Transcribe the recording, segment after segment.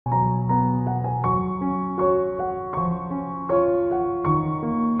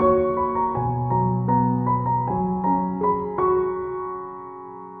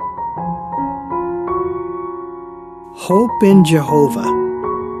Hope in Jehovah.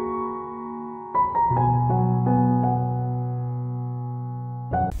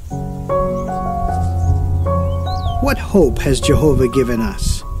 What hope has Jehovah given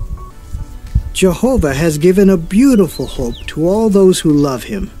us? Jehovah has given a beautiful hope to all those who love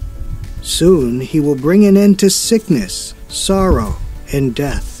him. Soon he will bring an end to sickness, sorrow, and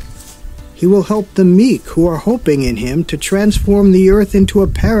death. He will help the meek who are hoping in him to transform the earth into a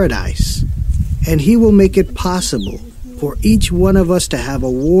paradise. And he will make it possible for each one of us to have a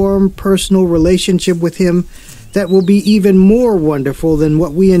warm, personal relationship with him that will be even more wonderful than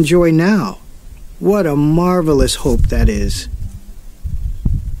what we enjoy now. What a marvelous hope that is.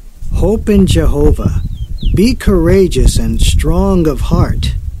 Hope in Jehovah. Be courageous and strong of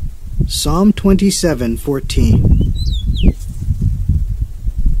heart. Psalm 27:14.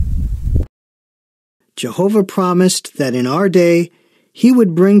 Jehovah promised that in our day he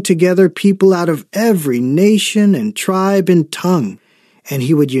would bring together people out of every nation and tribe and tongue, and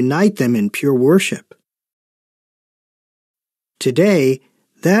he would unite them in pure worship. Today,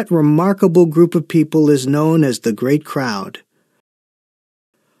 that remarkable group of people is known as the Great Crowd.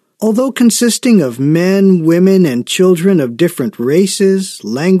 Although consisting of men, women, and children of different races,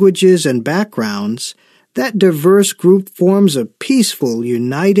 languages, and backgrounds, that diverse group forms a peaceful,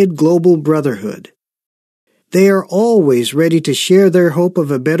 united global brotherhood. They are always ready to share their hope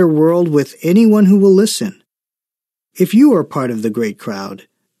of a better world with anyone who will listen. If you are part of the Great Crowd,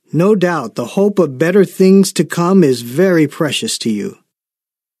 no doubt the hope of better things to come is very precious to you.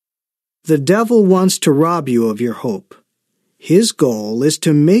 The devil wants to rob you of your hope. His goal is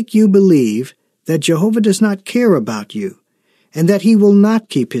to make you believe that Jehovah does not care about you and that he will not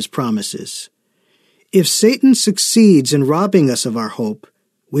keep his promises. If Satan succeeds in robbing us of our hope,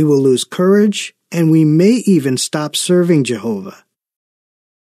 we will lose courage and we may even stop serving Jehovah.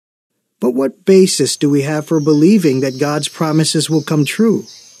 But what basis do we have for believing that God's promises will come true?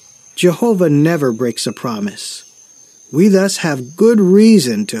 Jehovah never breaks a promise. We thus have good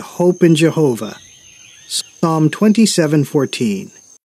reason to hope in Jehovah. Psalm 27:14.